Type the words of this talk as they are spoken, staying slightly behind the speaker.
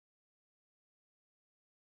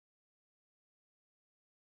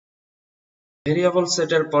Variable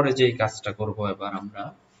সেটের পরে যেই কাজটা করব এবার আমরা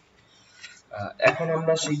এখন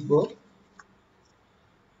আমরা শিখব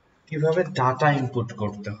কিভাবে ডাটা ইনপুট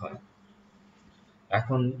করতে হয়।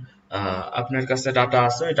 এখন আপনার কাছে ডাটা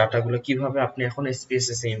আছে, ওই ডাটাগুলো কিভাবে আপনি এখন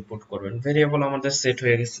SPSS এ ইনপুট করবেন। ভেরিয়েবল আমাদের সেট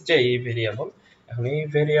হয়ে গেছে যে এই ভেরিয়েবল, এখন এই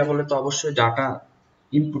ভেরিয়েবলে তো অবশ্যই ডাটা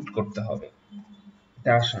ইনপুট করতে হবে।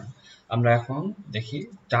 তা আসুন আমরা এখন দেখি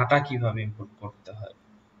ডাটা কিভাবে ইনপুট করতে হয়।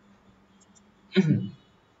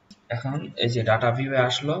 এখন এই যে ডাটা ভিউয়ে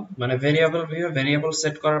আসলো, মানে ভেরিয়েবল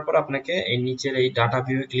সেট করার পর আপনাকে এই নিচের এই ডাটা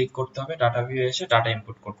ভিউয়ে ক্লিক করতে হবে। ডাটা ভিউয়ে এসে ডাটা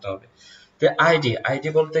ইনপুট করতে হবে। তো আইডি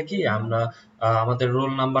বলতে কি, আমরা আমাদের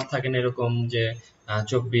রোল নাম্বার থাকেন এরকম যে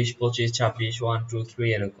 24, 25, 26, 1, 2, 3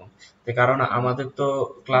 এরকম। তো কারণ আমাদের তো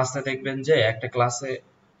ক্লাসে দেখবেন যে একটা ক্লাসে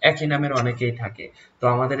একই নামের অনেকেই থাকে, তো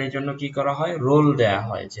আমাদের এই জন্য কি করা হয়, রোল দেয়া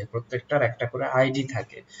হয় যে প্রত্যেকটার একটা করে আইডি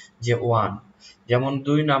থাকে। যে 1, যেমন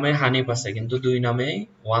 2 নামে হানিফ আছে কিন্তু 2 নামেই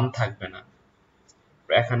 1 থাকবে না,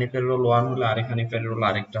 এক হানিফের রোল 1 হলে আরেক হানিফের রোল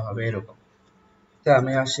আরেকটা হবে, এরকম। তো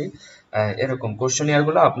আমি আসি এরকম কোশ্চেনিয়ার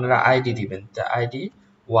গুলো আপনারা আইডি দিবেন। তো আইডি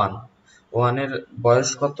 1 এর বয়স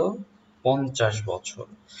কত, 50 বছর।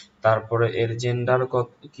 তারপরে এর জেন্ডার কত,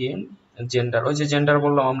 কি জেন্ডার, ওই যে জেন্ডার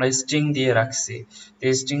বললাম আমরা স্ট্রিং দিয়ে রাখছি। তো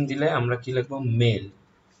স্ট্রিং দিলে আমরা কি লিখবো, মেল,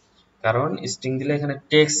 কারণ স্ট্রিং দিলে এখানে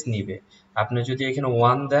টেক্সট নিবে। আপনি যদি এখানে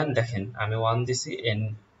 1 দেন, দেখেন আমি 1 দিছি,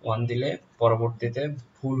 1 দিলে পরবর্তীতে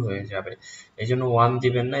ভুল হয়ে যাবে, এই জন্য 1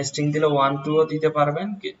 দিবেন না। স্ট্রিং দিলে 1, 2 ও দিতে পারবেন,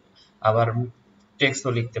 আবার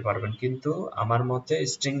টেক্সটও লিখতে পারবেন, কিন্তু আমার মতে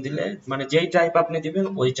স্ট্রিং দিলে মানে যেই টাইপ আপনি দিবেন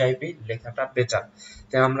ওই টাইপেই লেখাটা বেটার।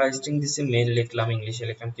 তাই আমরা স্ট্রিং দিছি, মেল লিখলাম, ইংলিশে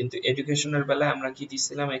লিখলাম। কিন্তু এডুকেশনের বেলায় আমরা কি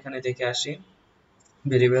দিছিলাম, এখানে দেখে আসি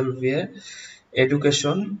ভেরিয়েবল ভিউ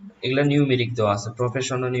এডুকেশন, এগুলা নিউমেরিক দেওয়া আছে,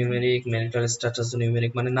 প্রফেশনও নিউমেরিক, ম্যারিটাল স্ট্যাটাসও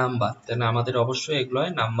নিউমেরিক, মানে নাম্বার। তাহলে আমাদের অবশ্যই এগুলোয়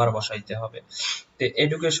নাম্বার বসাইতে হবে। তো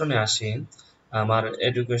এডুকেশনে আসি, আমার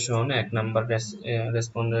এডুকেশন 1 নাম্বার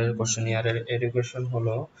রেসপন্ডের কোশ্চেনিয়ারের এডুকেশন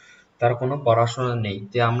হলো তার কোনো পড়াশোনা নেই।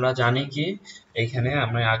 তো আমরা জানি কি, এখানে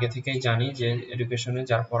আমরা আগে থেকেই জানি যে এডুকেশনে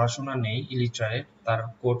যার পড়াশোনা নেই, ইলিটারেট, তার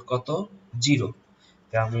কোড কত, 0।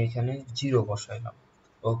 তো আমি এখানে 0 বসাইলাম,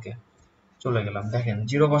 ওকে, চলে গেলাম। দেখেন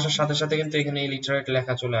 0 বসার সাথে সাথে কিন্তু এখানে ইলিটারেট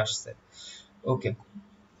লেখা চলে আসছে, ওকে।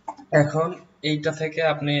 এখন এইটা থেকে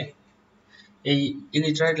আপনি এই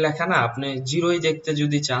ইলিটারেট লেখা না, আপনি 0ই দেখতে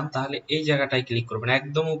যদি চান তাহলে এই জায়গাটায় ক্লিক করবেন।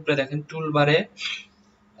 একদম উপরে দেখেন টুলবারে,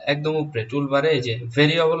 একদম উপরে টুলবারে এই যে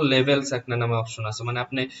ভেরিয়েবল লেভেলস একটা নামে অপশন আছে, মানে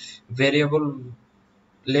আপনি ভেরিয়েবল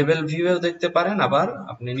লেভেল ভিউও দেখতে পারেন, আবার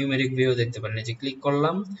আপনি নিউমেরিক ভিউও দেখতে পারেন। এই যে ক্লিক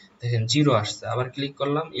করলাম, দেখেন 0 আসছে, আবার ক্লিক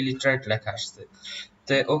করলাম ইলিটারেট লেখা আসছে।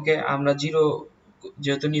 তো ওকে, আমরা 0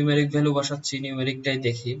 যেহেতু নিউমেরিক ভ্যালু বসাচ্ছি, নিউমেরিকটাই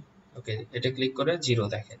দেখি, ওকে, এটা ক্লিক করে 0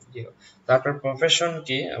 দেখেন 0। তারপর প্রফেশন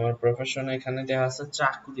কি, আমার প্রফেশন এখানে দেওয়া আছে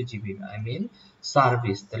চাকরিজীবী, আই মিন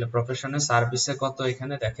সার্ভিস। তাহলে প্রফেশনে সার্ভিসে কত,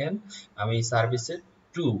 এখানে দেখেন আমি সার্ভিসে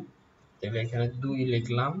 2, তাহলে এখানে 2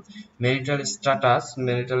 লিখলাম। ম্যারিটাল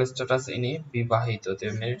স্ট্যাটাস ইনি বিবাহিত, তো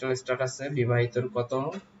ম্যারিটাল স্ট্যাটাসে বিবাহিতর কত,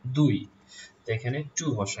 2, তো এখানে 2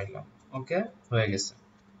 বসাইলাম, ওকে, হয়ে গেছে।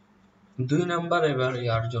 2 নাম্বার এবার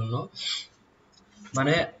ইয়ার জন্য,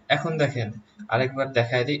 মানে এখন দেখেন আরেকবার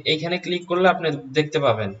দেখায় দিই, এইখানে ক্লিক করলে আপনি দেখতে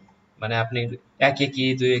পাবেন, মানে আপনি 1 কি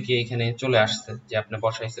 2 কি এখানে চলে আসছে যে আপনি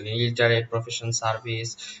বসাইছিলেন illiterate, profession, service,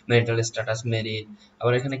 marital status, merit.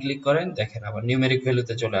 আবার এখানে ক্লিক করেন, দেখেন আবার নিউমেরিক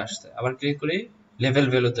ভ্যালুতে চলে আসছে, আবার ক্লিক করি লেভেল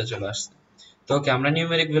ভ্যালুতে চলে আসছে। তো ওকে, আমরা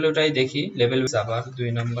নিউমেরিক ভ্যালুটাই দেখি, লেভেল। আবার 2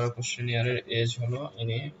 নাম্বার কোশ্চেনিয়ারের এজ হলো,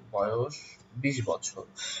 ইনি বয়স 20 বছর,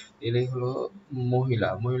 এটাই হলো মহিলা।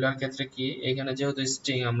 মহিলার ক্ষেত্রে কি, এখানে যেহেতু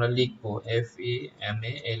স্ট্রিং আমরা লিখবো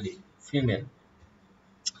FEMALE, ফিমেল।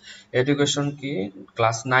 এডুকেশন কি,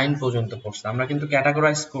 ক্লাস 9 পর্যন্ত পড়ছে। আমরা কিন্তু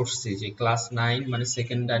ক্যাটাগরাইজ করছি যে ক্লাস 9 মানে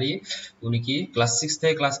সেকেন্ডারি, উনি কি ক্লাস 6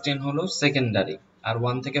 থেকে ক্লাস 10 হলো সেকেন্ডারি, আর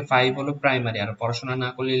 1 থেকে 5 হলো প্রাইমারি, আর পড়াশোনা না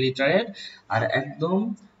করলে লিটারেট, আর একদম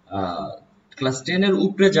ক্লাস 10 এর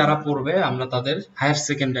উপরে যারা পড়বে আমরা তাদের হায়ার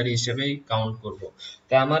সেকেন্ডারি হিসেবেই কাউন্ট করব।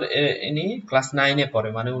 তাই আমার ইনি ক্লাস 9 এ পড়ে,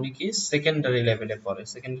 মানে উনি কি সেকেন্ডারি লেভেলে পড়ে।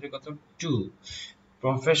 সেকেন্ডারি কত, 2।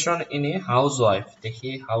 প্রফেশন ইনি হাউস ওয়াইফ, দেখি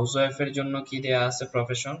হাউস ওয়াইফের জন্য কি দেয়া আছে,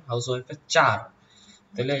 প্রফেশন হাউস ওয়াইফের 4।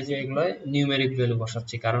 তাহলে এই যে এগুলো নিউমেরিক ভ্যালু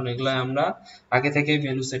বসাচ্ছি, কারণ এগুলো আমরা আগে থেকেই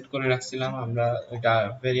ভ্যালু সেট করে রাখছিলাম। আমরা এটা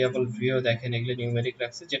ভেরিয়েবল ভিউ দেখেন এগুলো নিউমেরিক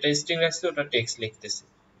রাখছি, যেটা স্ট্রিং রাখছি ওটা টেক্সট লিখতেছি।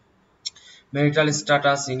 ম্যারিটাল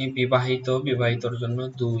স্ট্যাটাস ইনি বিবাহিত, বিবাহিতর জন্য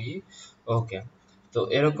 2, ওকে। তো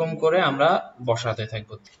এরকম করে আমরা বসাতে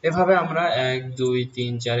থাকবো, এভাবে আমরা 1, 2,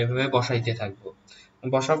 3, 4 এভাবে বসাইতে থাকবো,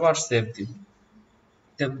 বসাবো আর সেভ দিব।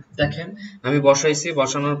 দেখেন আমি বসাইছি,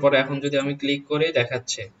 বসানোর পরে এখন যদি আমি ক্লিক করি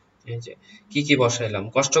দেখাচ্ছে এই যে কি কি বসাইলাম।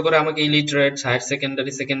 কষ্ট করে আমাকে ইলিটারেট, হায়ার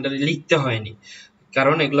সেকেন্ডারি, সেকেন্ডারি লিখতে হয়নি,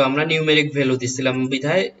 কারণ এগুলো আমরা নিউমেরিক ভ্যালু দিছিলাম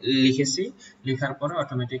বিধায় লিখেছি, লেখার পরে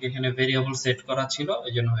অটোমেটিক এখানে ভেরিয়েবল সেট করা ছিল,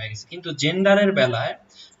 এই জন্য হয়ে গেছে। কিন্তু জেন্ডারের বেলায়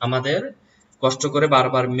আমাদের কষ্ট করে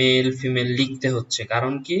বারবার মেল ফিমেল লিখতে হচ্ছে,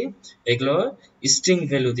 কারণ কি এগুলো স্ট্রিং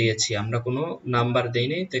ভ্যালু দিয়েছি, আমরা কোনো নাম্বার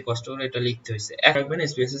দেইনি, তাই কষ্ট করে এটা লিখতে হয়েছে। রাখবেন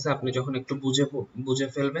এসপিএসএস আপনি যখন একটু বুঝে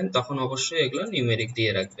ফেলবেন তখন অবশ্যই এগুলো নিউমেরিক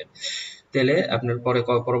দিয়ে রাখবেন, তাহলে আপনার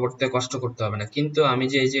পরবর্তীতে কষ্ট করতে হবে না। কিন্তু আমি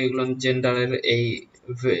যে এই যে এগুলো জেন্ডারের এই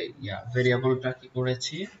ভেরিয়েবলটা কি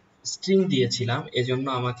করেছি, স্ট্রিং দিয়েছিলাম, এজন্য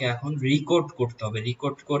আমাকে এখন রিকোড করতে হবে,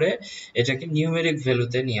 রিকোড করে এটাকে নিউমেরিক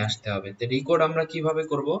ভ্যালুতে নিয়ে আসতে হবে। তো রিকোড আমরা কিভাবে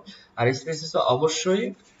করব, আর স্পেসিস অবশ্যই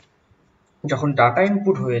যখন ডাটা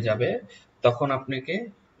ইনপুট হয়ে যাবে তখন আপনাকে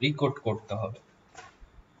রিকোড করতে হবে।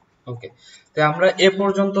 ওকে, তো আমরা এ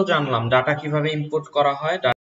পর্যন্ত জানলাম ডাটা কিভাবে ইনপুট করা হয়।